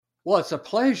Well, it's a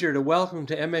pleasure to welcome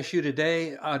to MSU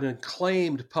today an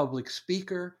acclaimed public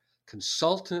speaker,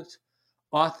 consultant,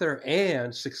 author,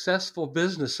 and successful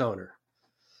business owner.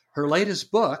 Her latest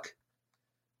book,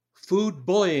 Food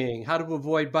Bullying: How to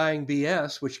Avoid Buying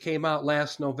BS, which came out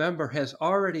last November, has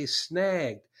already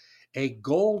snagged a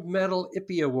gold medal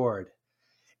IPPY award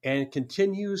and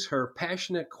continues her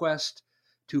passionate quest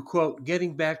to, quote,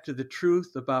 getting back to the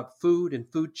truth about food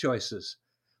and food choices.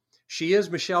 She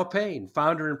is Michelle Payne,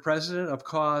 founder and president of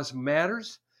Cause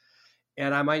Matters,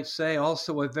 and I might say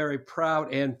also a very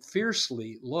proud and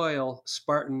fiercely loyal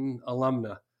Spartan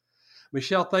alumna.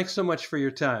 Michelle, thanks so much for your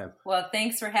time. Well,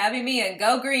 thanks for having me, and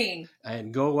go green.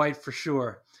 And go white for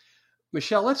sure.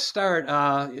 Michelle, let's start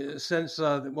since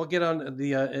we'll get on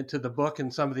into the book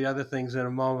and some of the other things in a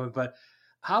moment. But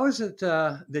how is it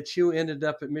that you ended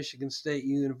up at Michigan State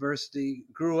University,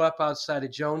 grew up outside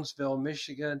of Jonesville,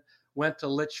 Michigan, went to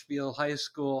Litchfield High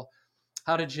School?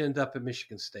 How did you end up at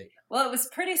Michigan State? Well, it was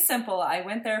pretty simple. I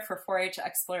went there for 4-H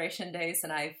exploration days,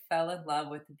 and I fell in love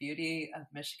with the beauty of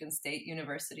Michigan State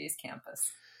University's campus.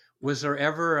 Was there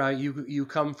ever, you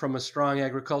come from a strong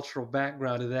agricultural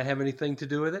background, did that have anything to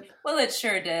do with it? Well, it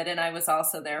sure did, and I was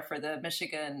also there for the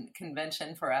Michigan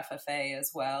Convention for FFA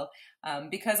as well.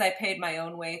 Because I paid my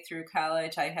own way through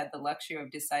college, I had the luxury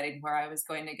of deciding where I was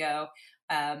going to go.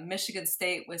 Michigan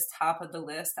State was top of the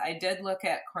list. I did look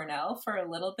at Cornell for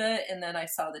a little bit, and then I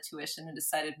saw the tuition and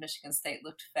decided Michigan State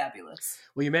looked fabulous.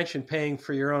 Well, you mentioned paying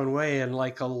for your own way, and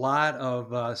like a lot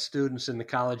of students in the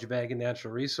College of Ag and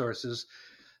Natural Resources,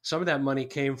 some of that money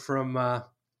came from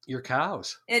your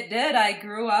cows. It did. I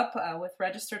grew up with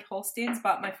registered Holsteins,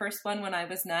 bought my first one when I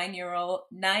was 9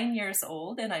 years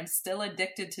old, and I'm still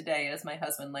addicted today, as my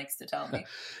husband likes to tell me.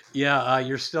 Yeah,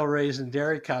 you're still raising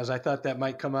dairy cows. I thought that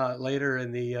might come out later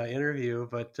in the interview,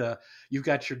 but you've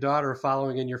got your daughter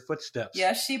following in your footsteps.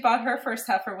 Yeah, she bought her first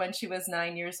heifer when she was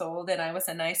 9 years old, and I was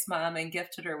a nice mom and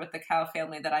gifted her with the cow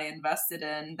family that I invested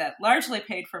in that largely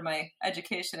paid for my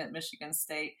education at Michigan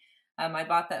State. I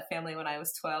bought that family when I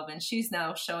was 12, and she's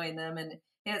now showing them. And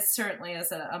it certainly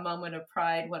is a moment of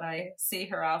pride when I see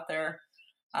her out there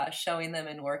showing them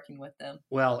and working with them.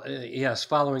 Well, yes,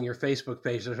 following your Facebook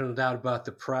page, there's no doubt about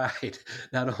the pride,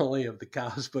 not only of the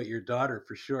cows, but your daughter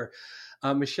for sure.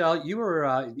 Michelle,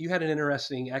 you had an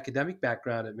interesting academic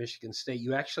background at Michigan State.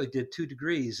 You actually did 2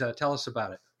 degrees. Tell us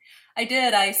about it. I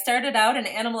did. I started out in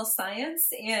animal science,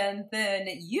 and then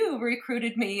you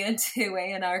recruited me into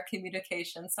A&R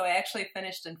communication. So I actually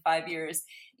finished in 5 years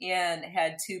and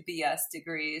had 2 BS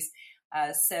degrees.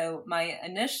 So my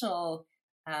initial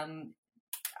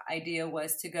idea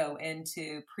was to go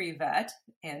into pre-vet,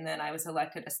 and then I was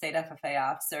elected a state FFA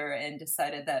officer and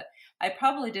decided that I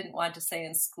probably didn't want to stay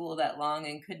in school that long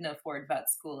and couldn't afford vet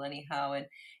school anyhow. And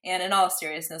in all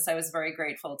seriousness, I was very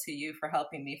grateful to you for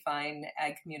helping me find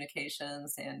ag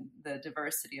communications and the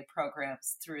diversity of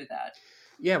programs through that.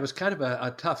 Yeah, it was kind of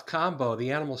a tough combo.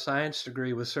 The animal science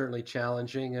degree was certainly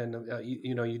challenging, and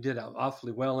you did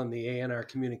awfully well in the A&R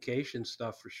communication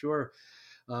stuff for sure.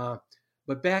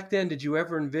 But back then, did you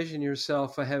ever envision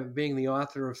yourself being the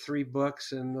author of 3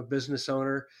 books and a business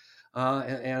owner,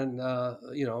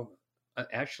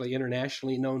 actually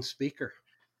internationally known speaker?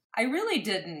 I really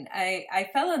didn't. I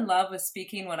fell in love with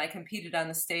speaking when I competed on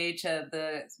the stage of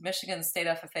the Michigan State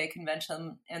FFA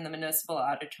convention in the municipal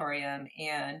auditorium,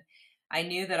 and I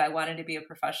knew that I wanted to be a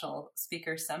professional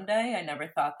speaker someday. I never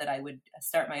thought that I would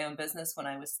start my own business when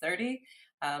I was 30.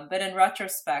 But in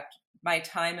retrospect, my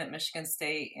time at Michigan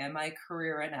State and my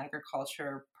career in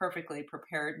agriculture perfectly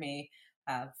prepared me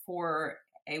for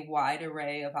a wide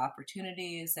array of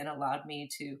opportunities and allowed me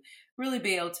to really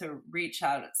be able to reach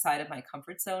outside of my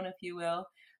comfort zone, if you will.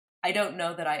 I don't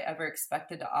know that I ever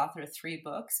expected to author 3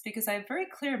 books because I have very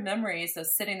clear memories of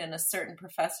sitting in a certain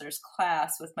professor's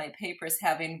class with my papers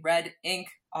having red ink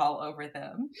all over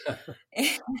them.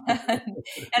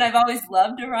 and I've always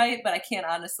loved to write, but I can't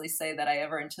honestly say that I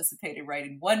ever anticipated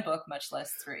writing 1 book, much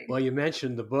less 3. Well, you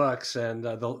mentioned the books, and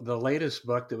the latest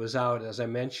book that was out, as I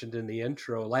mentioned in the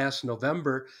intro, last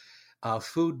November,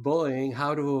 Food Bullying: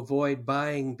 How to Avoid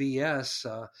Buying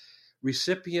BS,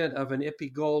 recipient of an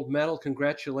IPPY Gold Medal.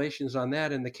 Congratulations on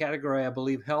that in the category, I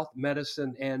believe, Health,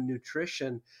 Medicine, and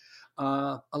Nutrition.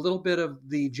 A little bit of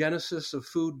the genesis of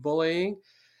food bullying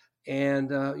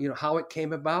and how it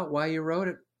came about, why you wrote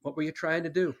it. What were you trying to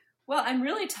do? Well, I'm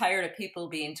really tired of people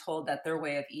being told that their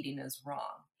way of eating is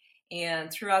wrong.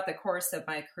 And throughout the course of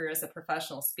my career as a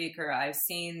professional speaker, I've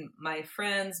seen my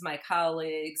friends, my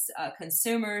colleagues,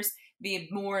 consumers be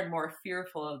more and more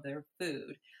fearful of their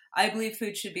food. I believe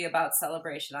food should be about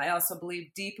celebration. I also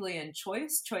believe deeply in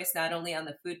choice not only on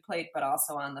the food plate, but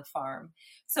also on the farm.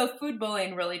 So food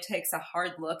bullying really takes a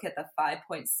hard look at the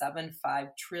 $5.75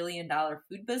 trillion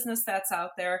food business that's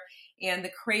out there and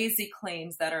the crazy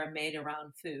claims that are made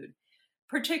around food,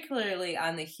 particularly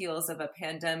on the heels of a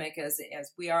pandemic as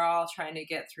we are all trying to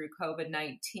get through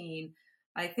COVID-19.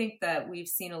 I think that we've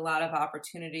seen a lot of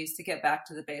opportunities to get back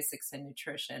to the basics in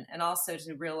nutrition and also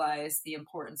to realize the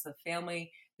importance of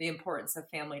family, the importance of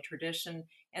family tradition,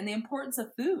 and the importance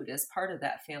of food as part of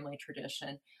that family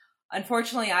tradition.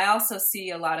 Unfortunately, I also see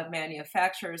a lot of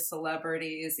manufacturers,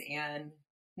 celebrities, and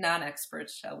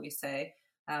non-experts, shall we say,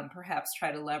 perhaps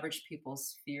try to leverage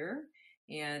people's fear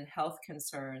and health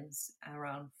concerns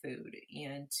around food.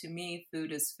 And to me,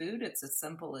 food is food. It's as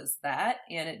simple as that,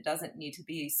 and it doesn't need to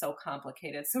be so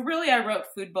complicated. So really, I wrote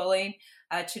Food Bullying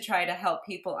to try to help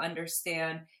people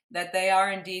understand that they are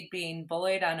indeed being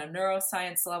bullied on a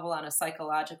neuroscience level, on a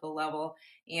psychological level,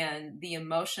 and the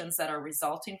emotions that are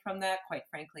resulting from that, quite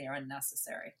frankly, are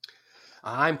unnecessary.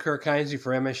 I'm Kirk Heinze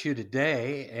for MSU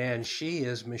Today, and she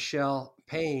is Michelle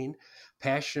Payne,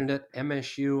 passionate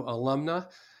MSU alumna,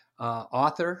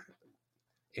 author,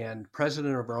 and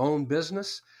president of her own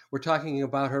business. We're talking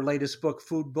about her latest book,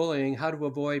 Food Bullying, How to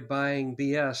Avoid Buying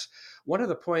BS. One of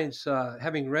the points,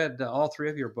 having read all three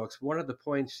of your books, one of the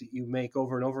points that you make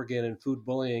over and over again in Food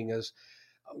Bullying is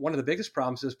one of the biggest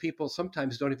problems is people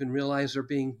sometimes don't even realize they're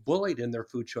being bullied in their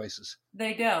food choices.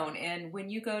 They don't. And when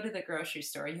you go to the grocery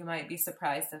store, you might be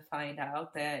surprised to find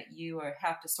out that you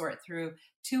have to sort through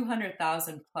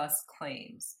 200,000 plus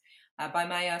claims. By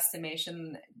my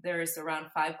estimation, there's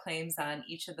around 5 claims on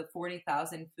each of the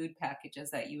 40,000 food packages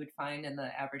that you would find in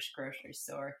the average grocery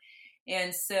store.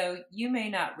 And so you may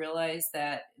not realize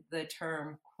that the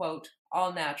term, quote,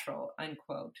 all natural,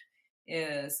 unquote,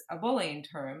 is a bullying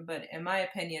term, but in my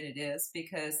opinion, it is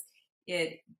because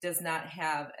it does not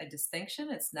have a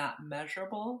distinction, it's not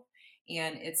measurable,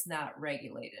 and it's not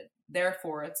regulated.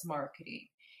 Therefore, it's marketing.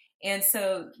 And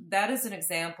so that is an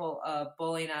example of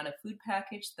bullying on a food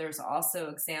package. There's also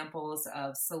examples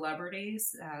of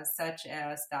celebrities, such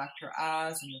as Dr.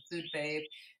 Oz and the Food Babe,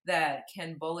 that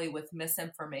can bully with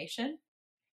misinformation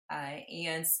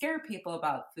and scare people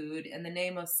about food in the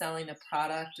name of selling a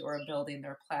product or building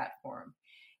their platform.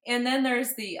 And then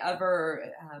there's the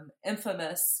ever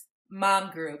infamous mom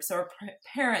groups or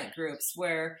parent groups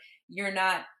where you're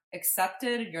not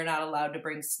accepted, you're not allowed to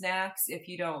bring snacks if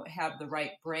you don't have the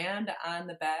right brand on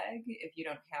the bag, if you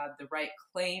don't have the right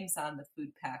claims on the food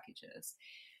packages.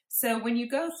 So when you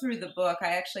go through the book,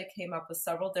 I actually came up with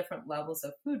several different levels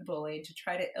of food bullying to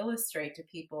try to illustrate to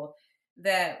people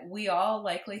that we all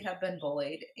likely have been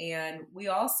bullied and we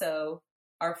also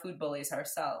are food bullies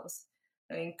ourselves.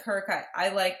 I mean, Kirk, I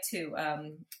like to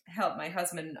help my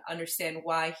husband understand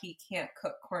why he can't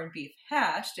cook corned beef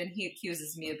hashed, and he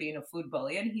accuses me of being a food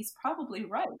bully, and he's probably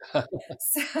right.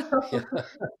 So,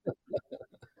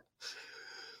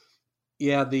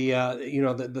 yeah,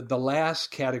 the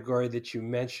last category that you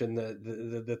mentioned,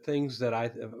 the things that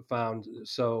I found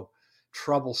so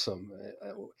troublesome.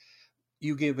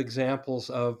 You give examples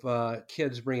of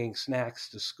kids bringing snacks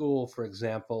to school, for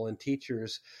example, and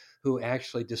teachers who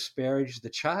actually disparage the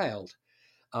child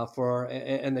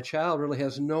and the child really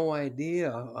has no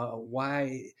idea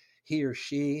why he or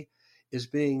she is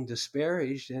being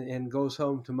disparaged and goes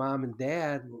home to mom and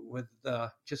dad with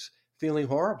just feeling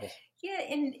horrible. Yeah,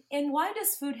 and why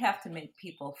does food have to make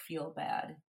people feel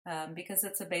bad? Because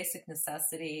it's a basic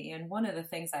necessity. And one of the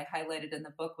things I highlighted in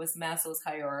the book was Maslow's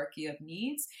hierarchy of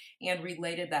needs and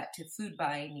related that to food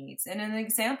buying needs. And an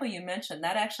example you mentioned,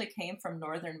 that actually came from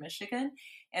northern Michigan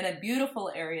and a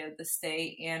beautiful area of the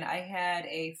state. And I had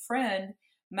a friend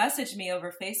message me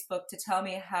over Facebook to tell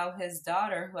me how his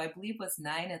daughter, who I believe was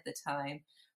 9 at the time,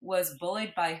 was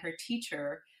bullied by her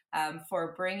teacher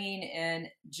for bringing in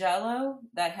Jell-O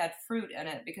that had fruit in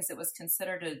it because it was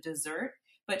considered a dessert.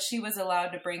 But she was allowed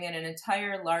to bring in an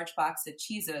entire large box of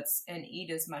Cheez-Its and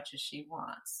eat as much as she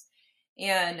wants.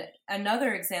 And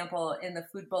another example in the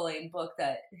food bullying book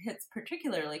that hits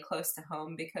particularly close to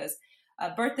home because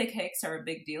birthday cakes are a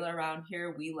big deal around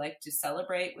here. We like to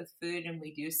celebrate with food and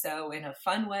we do so in a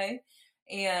fun way.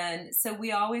 And so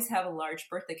we always have a large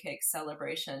birthday cake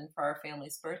celebration for our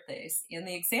family's birthdays. And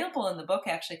the example in the book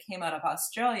actually came out of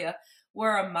Australia,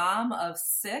 where a mom of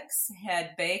 6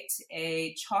 had baked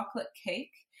a chocolate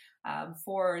cake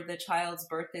for the child's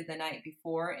birthday the night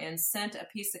before and sent a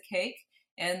piece of cake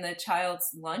and the child's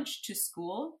lunch to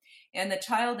school. And the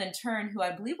child in turn, who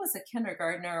I believe was a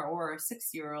kindergartner or a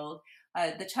 6-year-old,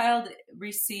 the child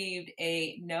received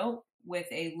a note with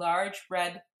a large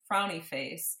red frowny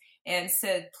face and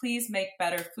said, please make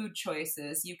better food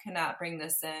choices. You cannot bring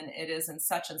this in. It is in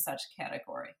such and such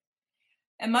category.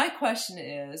 And my question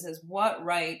is what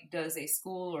right does a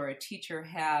school or a teacher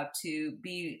have to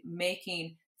be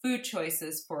making food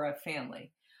choices for a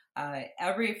family?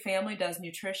 Every family does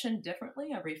nutrition differently.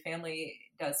 Every family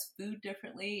does food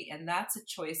differently. And that's a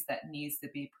choice that needs to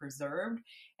be preserved.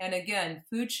 And again,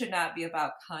 food should not be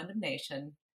about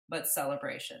condemnation, but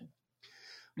celebration.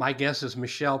 My guess is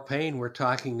Michelle Payne. We're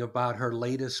talking about her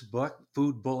latest book,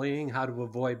 Food Bullying: How to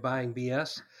Avoid Buying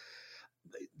BS.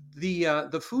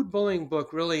 The food bullying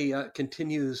book really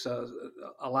continues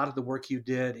a lot of the work you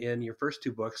did in your first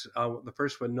two books. The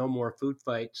first one, No More Food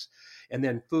Fights, and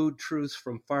then Food Truths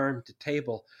from Farm to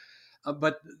Table.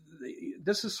 But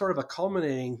this is sort of a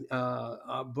culminating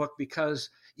book because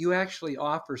you actually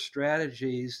offer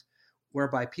strategies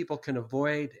whereby people can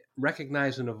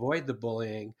recognize and avoid the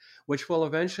bullying, which will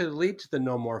eventually lead to the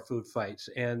No More Food Fights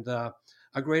and a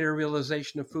greater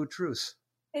realization of food truths.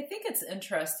 I think it's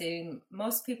interesting.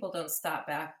 Most people don't step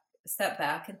back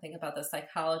and think about the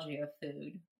psychology of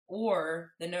food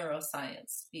or the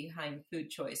neuroscience behind food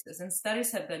choices. And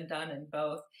studies have been done in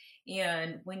both.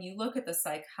 And when you look at the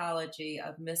psychology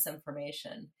of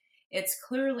misinformation, it's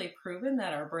clearly proven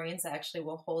that our brains actually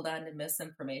will hold on to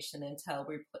misinformation until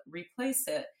we replace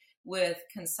it with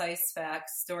concise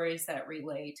facts, stories that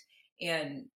relate,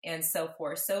 and so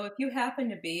forth. So if you happen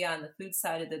to be on the food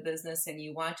side of the business and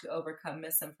you want to overcome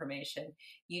misinformation,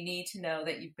 you need to know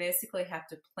that you basically have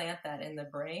to plant that in the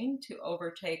brain to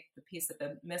overtake the piece of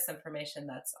the misinformation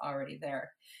that's already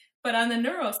there. But on the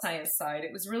neuroscience side,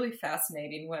 it was really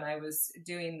fascinating when I was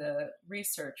doing the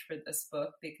research for this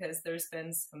book, because there's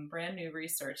been some brand new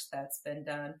research that's been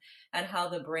done on how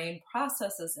the brain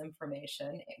processes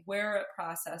information, where it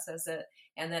processes it,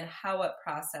 and then how it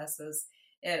processes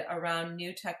it around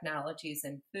new technologies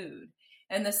in food.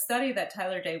 And the study that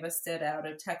Tyler Davis did out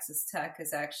of Texas Tech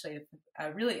is actually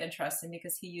really interesting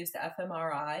because he used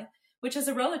fMRI, which is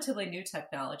a relatively new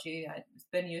technology. It's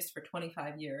been used for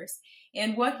 25 years.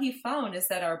 And what he found is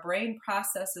that our brain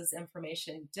processes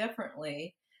information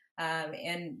differently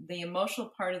in the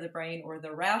emotional part of the brain or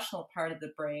the rational part of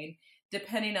the brain,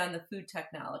 depending on the food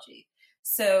technology.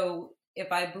 So if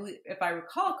I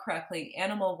recall correctly,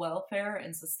 animal welfare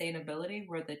and sustainability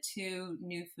were the two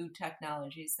new food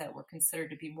technologies that were considered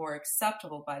to be more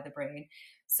acceptable by the brain.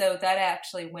 So that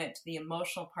actually went to the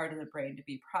emotional part of the brain to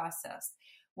be processed.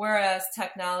 Whereas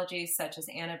technologies such as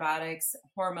antibiotics,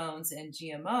 hormones, and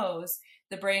GMOs,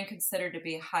 the brain considered to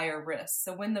be higher risk.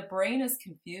 So when the brain is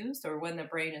confused or when the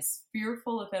brain is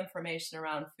fearful of information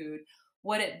around food,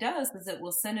 what it does is it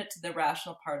will send it to the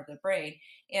rational part of the brain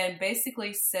and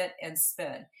basically sit and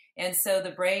spin. And so the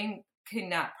brain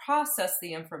cannot process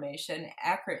the information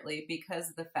accurately because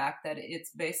of the fact that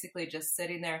it's basically just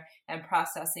sitting there and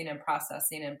processing and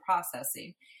processing and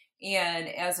processing. And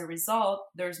as a result,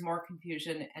 there's more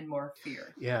confusion and more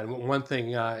fear. Yeah, and one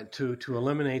thing to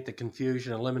eliminate the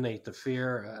confusion, eliminate the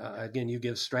fear, again, you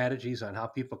give strategies on how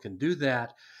people can do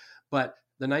that. But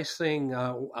the nice thing,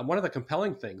 one of the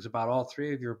compelling things about all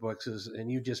three of your books is,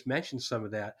 and you just mentioned some of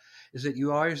that, is that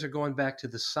you always are going back to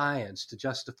the science to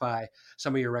justify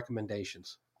some of your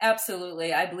recommendations.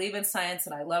 Absolutely. I believe in science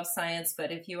and I love science,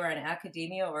 but if you are in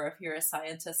academia or if you're a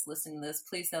scientist listening to this,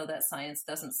 please know that science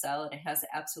doesn't sell and it has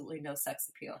absolutely no sex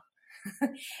appeal.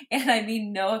 And I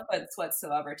mean no offense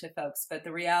whatsoever to folks, but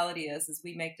the reality is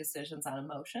we make decisions on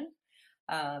emotion.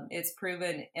 It's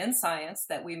proven in science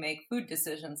that we make food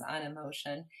decisions on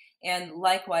emotion. And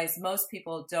likewise, most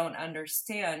people don't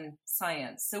understand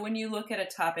science. So when you look at a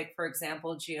topic, for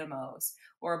example, GMOs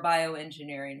or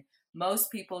bioengineering,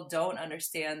 most people don't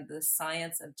understand the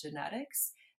science of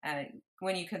genetics. And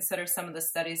when you consider some of the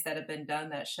studies that have been done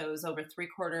that shows over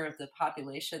 3/4 of the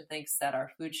population thinks that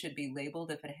our food should be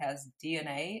labeled if it has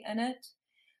DNA in it,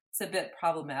 it's a bit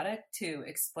problematic to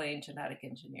explain genetic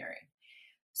engineering.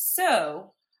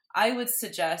 So I would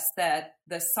suggest that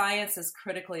the science is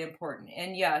critically important.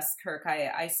 And yes, Kirk,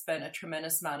 I spent a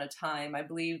tremendous amount of time. I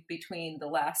believe between the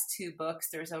last two books,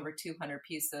 there's over 200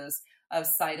 pieces of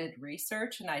cited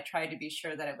research, and I tried to be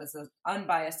sure that it was as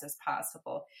unbiased as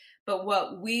possible. But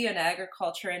what we in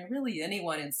agriculture and really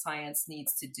anyone in science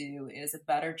needs to do is a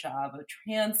better job of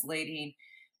translating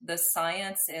the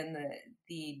science and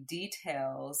the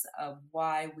details of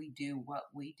why we do what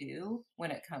we do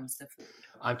when it comes to food.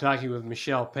 I'm talking with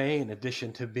Michelle Payne. In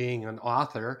addition to being an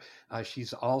author,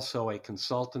 she's also a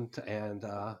consultant and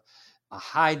a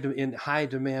high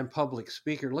demand public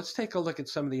speaker. Let's take a look at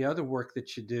some of the other work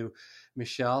that you do,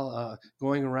 Michelle,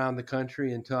 going around the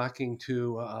country and talking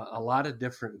to a lot of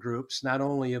different groups, not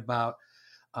only about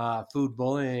food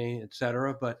bullying, et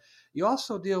cetera. But you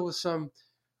also deal with some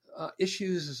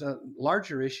issues,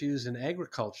 larger issues in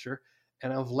agriculture.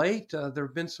 And of late, there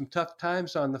have been some tough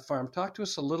times on the farm. Talk to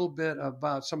us a little bit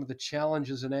about some of the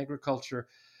challenges in agriculture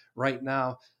right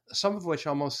now, some of which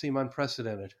almost seem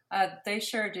unprecedented. They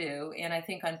sure do. And I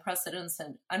think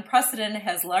unprecedented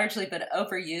has largely been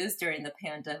overused during the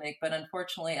pandemic, but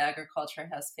unfortunately, agriculture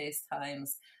has faced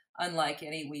times unlike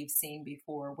any we've seen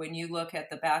before. When you look at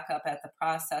the backup at the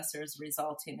processors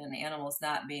resulting in animals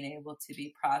not being able to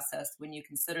be processed, when you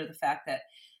consider the fact that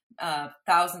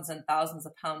thousands and thousands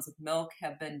of pounds of milk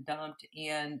have been dumped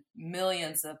and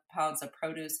millions of pounds of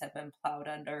produce have been plowed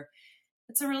under,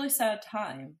 it's a really sad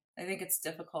time. I think it's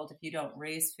difficult if you don't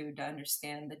raise food to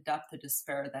understand the depth of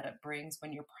despair that it brings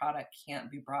when your product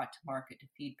can't be brought to market to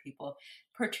feed people,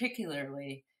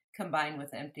 particularly combined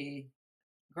with empty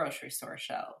grocery store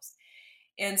shelves.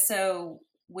 And so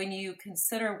when you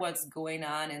consider what's going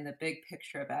on in the big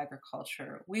picture of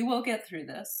agriculture, we will get through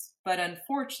this, but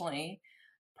unfortunately,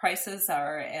 prices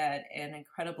are at an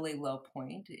incredibly low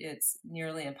point. It's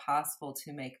nearly impossible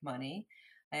to make money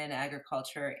in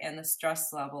agriculture, and the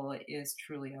stress level is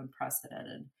truly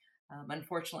unprecedented.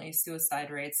 Unfortunately, suicide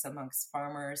rates amongst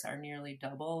farmers are nearly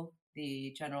double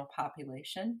the general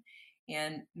population,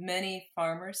 and many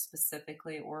farmers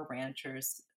specifically or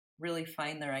ranchers really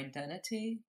find their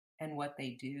identity in what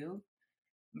they do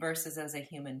versus as a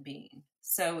human being.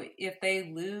 So if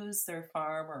they lose their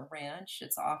farm or ranch,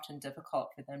 it's often difficult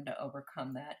for them to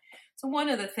overcome that. So one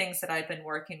of the things that I've been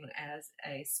working as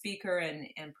a speaker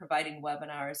and providing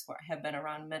webinars have been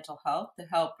around mental health to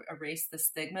help erase the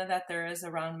stigma that there is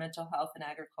around mental health in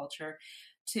agriculture,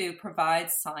 to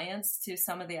provide science to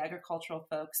some of the agricultural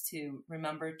folks to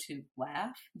remember to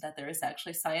laugh, that there is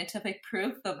actually scientific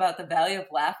proof about the value of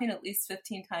laughing at least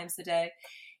 15 times a day,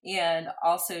 and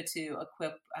also to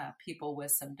equip people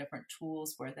with some different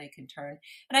tools where they can turn.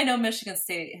 And I know Michigan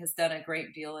State has done a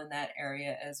great deal in that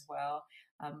area as well.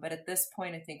 But at this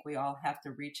point, I think we all have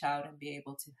to reach out and be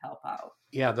able to help out.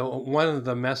 Yeah, one of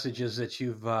the messages that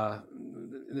you've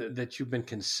been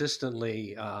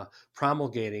consistently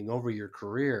promulgating over your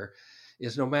career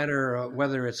is no matter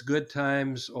whether it's good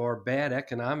times or bad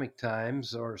economic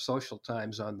times or social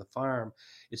times on the farm,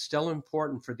 it's still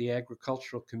important for the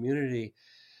agricultural community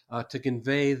to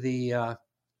convey the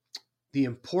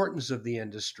importance of the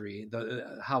industry,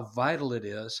 how vital it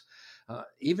is.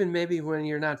 Even maybe when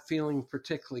you're not feeling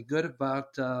particularly good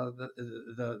about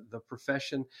the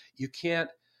profession, you can't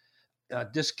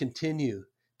discontinue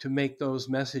to make those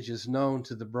messages known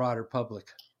to the broader public.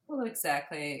 Well,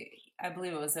 exactly. I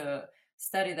believe it was a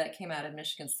study that came out of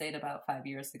Michigan State about 5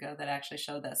 years ago that actually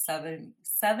showed that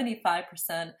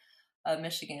 75% of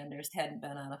Michiganders hadn't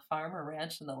been on a farm or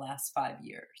ranch in the last 5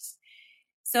 years.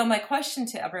 So my question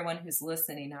to everyone who's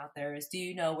listening out there is, do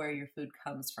you know where your food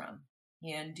comes from?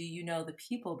 And do you know the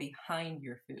people behind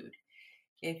your food?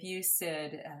 If you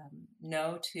said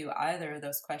no to either of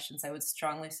those questions, I would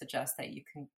strongly suggest that you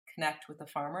can connect with the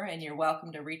farmer, and you're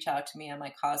welcome to reach out to me on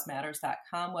my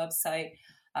causematters.com website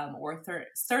or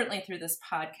certainly through this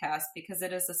podcast, because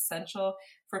it is essential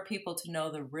for people to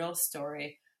know the real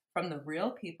story from the real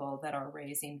people that are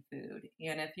raising food.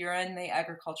 And if you're in the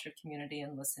agriculture community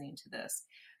and listening to this,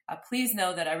 please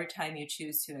know that every time you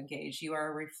choose to engage, you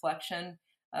are a reflection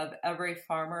of every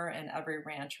farmer and every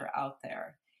rancher out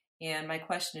there. And my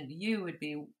question to you would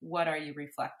be, what are you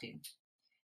reflecting?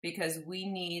 Because we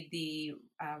need the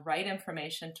right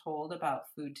information told about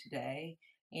food today.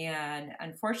 And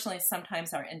unfortunately,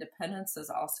 sometimes our independence is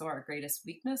also our greatest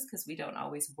weakness because we don't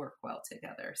always work well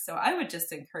together. So I would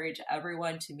just encourage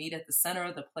everyone to meet at the center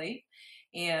of the plate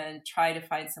and try to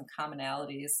find some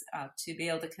commonalities to be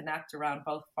able to connect around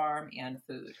both farm and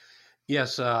food.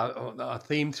 Yes, a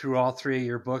theme through all three of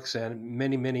your books and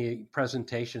many, many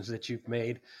presentations that you've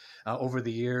made over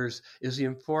the years is the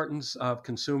importance of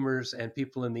consumers and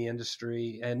people in the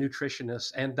industry and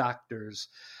nutritionists and doctors,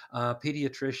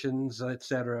 pediatricians, et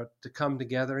cetera, to come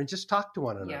together and just talk to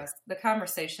one another. Yes, the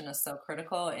conversation is so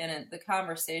critical, and the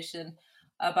conversation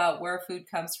about where food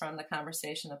comes from, the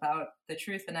conversation about the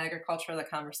truth in agriculture, the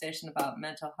conversation about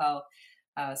mental health.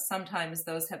 Sometimes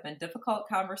those have been difficult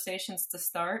conversations to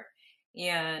start.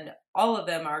 And all of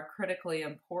them are critically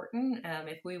important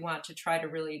if we want to try to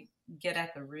really get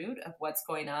at the root of what's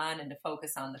going on and to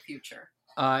focus on the future.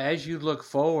 As you look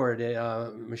forward,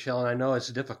 Michelle, and I know it's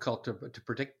difficult to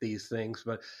predict these things,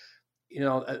 but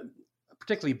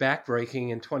particularly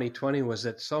backbreaking in 2020 was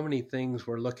that so many things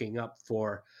were looking up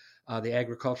for the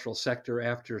agricultural sector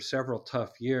after several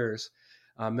tough years.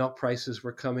 Milk prices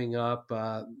were coming up.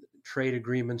 trade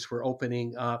agreements were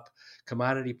opening up,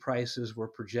 commodity prices were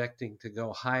projecting to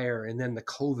go higher, and then the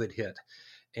COVID hit.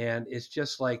 And it's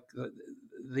just like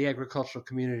the agricultural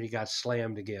community got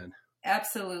slammed again.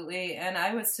 Absolutely. And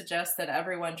I would suggest that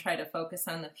everyone try to focus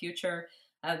on the future.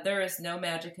 There is no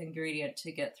magic ingredient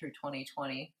to get through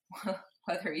 2020,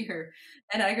 whether you're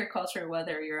in agriculture,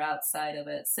 whether you're outside of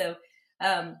it. So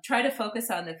try to focus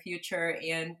on the future.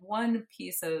 And one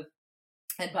piece of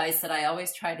advice that I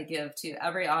always try to give to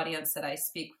every audience that I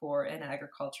speak for in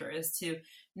agriculture is to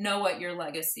know what your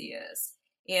legacy is.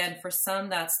 And for some,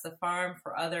 that's the farm.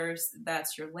 For others,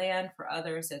 that's your land. For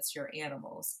others, it's your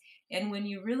animals. And when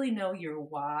you really know your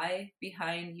why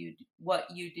behind you, what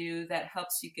you do, that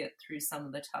helps you get through some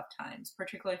of the tough times,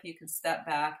 particularly if you can step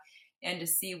back and to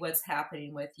see what's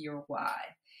happening with your why.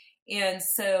 And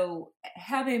so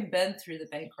having been through the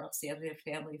bankruptcy of a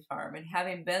family farm and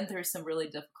having been through some really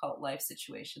difficult life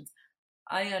situations,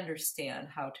 I understand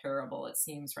how terrible it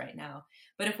seems right now.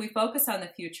 But if we focus on the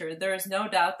future, there is no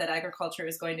doubt that agriculture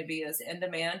is going to be as in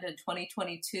demand in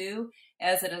 2022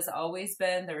 as it has always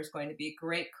been. There's going to be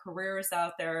great careers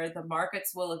out there. The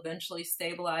markets will eventually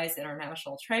stabilize.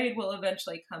 International trade will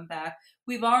eventually come back.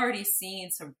 We've already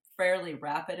seen some fairly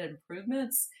rapid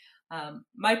improvements.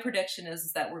 My prediction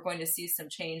is that we're going to see some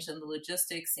change in the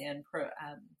logistics and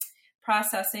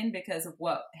processing because of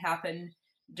what happened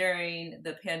during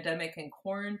the pandemic and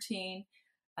quarantine.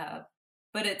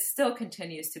 But it still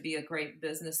continues to be a great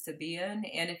business to be in.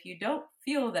 And if you don't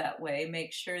feel that way,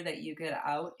 make sure that you get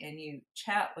out and you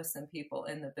chat with some people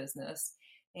in the business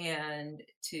and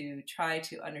to try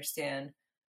to understand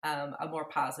a more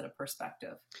positive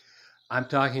perspective. I'm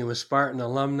talking with Spartan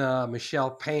alumna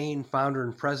Michelle Payne, founder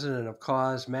and president of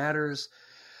Cause Matters,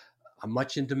 a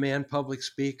much in demand public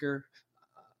speaker,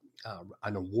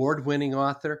 an award-winning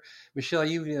author. Michelle,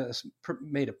 you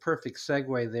made a perfect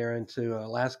segue there into the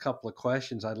last couple of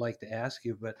questions I'd like to ask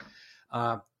you, but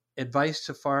advice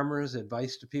to farmers,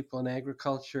 advice to people in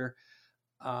agriculture.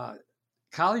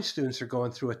 College students are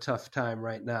going through a tough time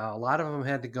right now. A lot of them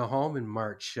had to go home in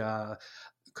March,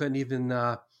 couldn't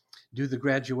even do the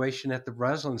graduation at the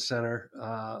Breslin Center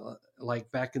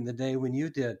like back in the day when you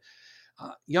did.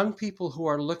 Young people who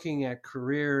are looking at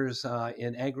careers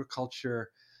in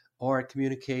agriculture or at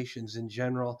communications in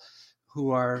general, who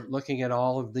are looking at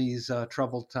all of these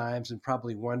troubled times and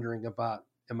probably wondering about,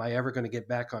 am I ever going to get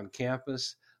back on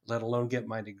campus, let alone get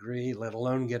my degree, let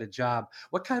alone get a job?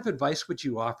 What kind of advice would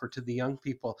you offer to the young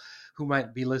people who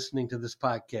might be listening to this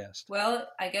podcast? Well,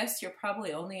 I guess you're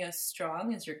probably only as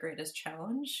strong as your greatest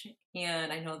challenge.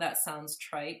 And I know that sounds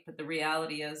trite, but the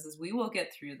reality is we will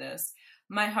get through this.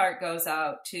 My heart goes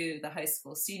out to the high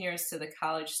school seniors, to the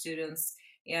college students,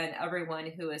 and everyone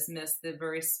who has missed the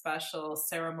very special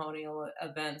ceremonial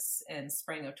events in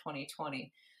spring of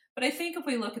 2020. But I think if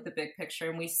we look at the big picture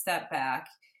and we step back,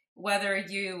 whether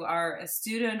you are a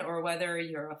student or whether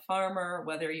you're a farmer,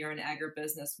 whether you're in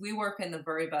agribusiness, we work in the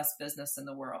very best business in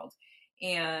the world.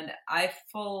 And I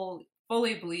fully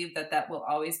believe that that will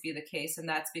always be the case, and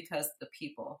that's because of the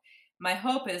people. My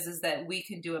hope is that we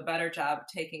can do a better job of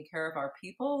taking care of our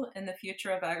people in the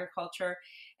future of agriculture.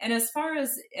 And as far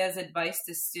as advice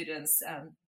to students,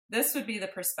 this would be the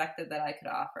perspective that I could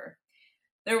offer.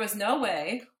 There was no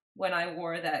way when I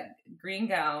wore that green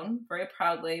gown very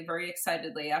proudly, very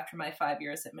excitedly after my 5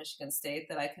 years at Michigan State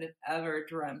that I could have ever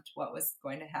dreamt what was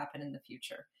going to happen in the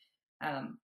future.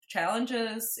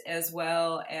 Challenges as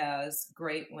well as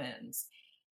great wins.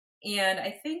 And I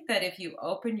think that if you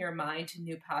open your mind to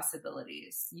new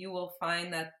possibilities, you will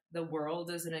find that the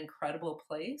world is an incredible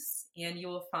place and you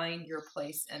will find your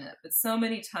place in it. But so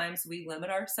many times we limit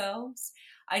ourselves.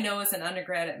 I know as an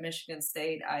undergrad at Michigan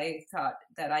State, I thought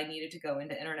that I needed to go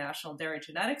into international dairy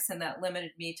genetics, and that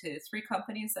limited me to 3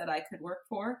 companies that I could work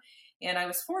for. And I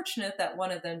was fortunate that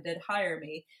one of them did hire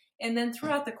me. And then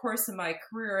throughout the course of my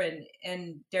career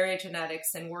in dairy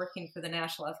genetics and working for the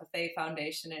National FFA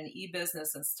Foundation and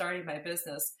e-business and starting my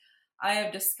business, I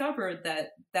have discovered that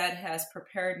that has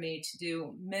prepared me to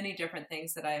do many different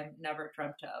things that I have never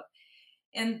dreamt of.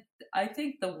 And I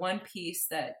think the one piece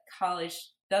that college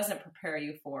doesn't prepare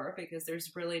you for, because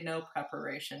there's really no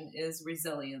preparation, is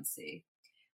resiliency.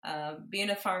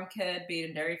 Being a farm kid, being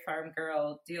a dairy farm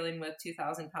girl, dealing with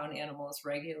 2,000-pound animals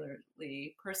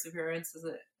regularly, perseverance is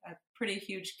a pretty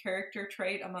huge character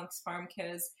trait amongst farm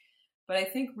kids. But I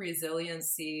think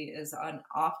resiliency is an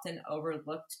often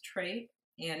overlooked trait.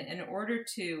 And in order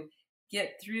to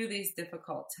get through these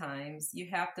difficult times, you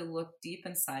have to look deep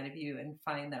inside of you and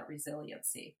find that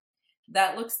resiliency.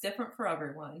 That looks different for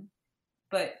everyone.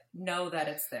 but know that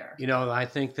it's there. I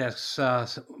think that's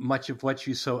much of what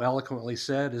you so eloquently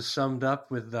said is summed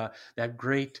up with that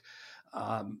great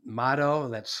motto,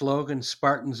 that slogan,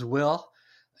 Spartans will.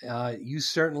 You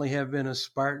certainly have been a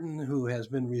Spartan who has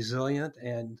been resilient,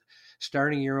 and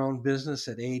starting your own business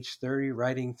at age 30,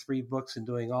 writing 3 books and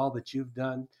doing all that you've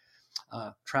done,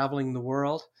 traveling the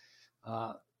world.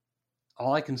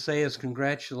 All I can say is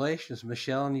congratulations,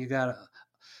 Michelle, and you got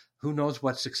who knows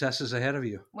what success is ahead of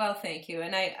you. Well, thank you.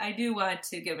 And I do want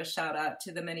to give a shout out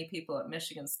to the many people at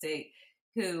Michigan State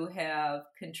who have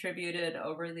contributed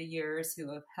over the years,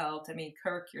 who have helped. I mean,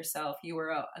 Kirk, yourself, you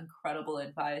were an incredible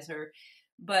advisor,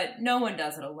 but no one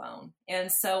does it alone.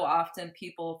 And so often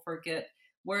people forget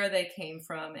where they came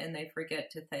from, and they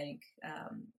forget to thank.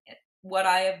 What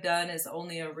I have done is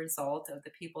only a result of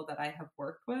the people that I have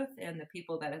worked with and the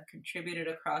people that have contributed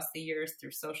across the years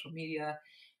through social media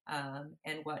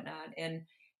and whatnot. And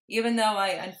even though I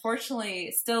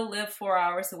unfortunately still live 4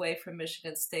 hours away from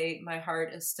Michigan State, my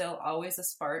heart is still always a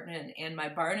Spartan, and my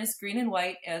barn is green and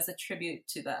white as a tribute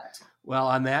to that. Well,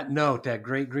 on that note, that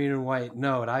great green and white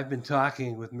note, I've been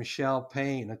talking with Michelle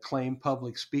Payne, acclaimed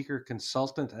public speaker,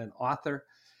 consultant, and author,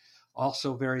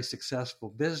 also very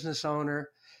successful business owner.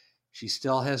 She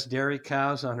still has dairy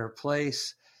cows on her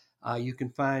place. You can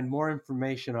find more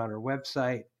information on her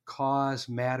website, Cause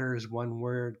Matters, one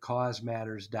word,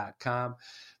 causematters.com.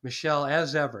 Michelle,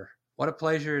 as ever, what a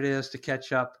pleasure it is to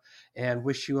catch up, and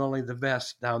wish you only the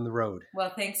best down the road.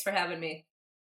 Well, thanks for having me.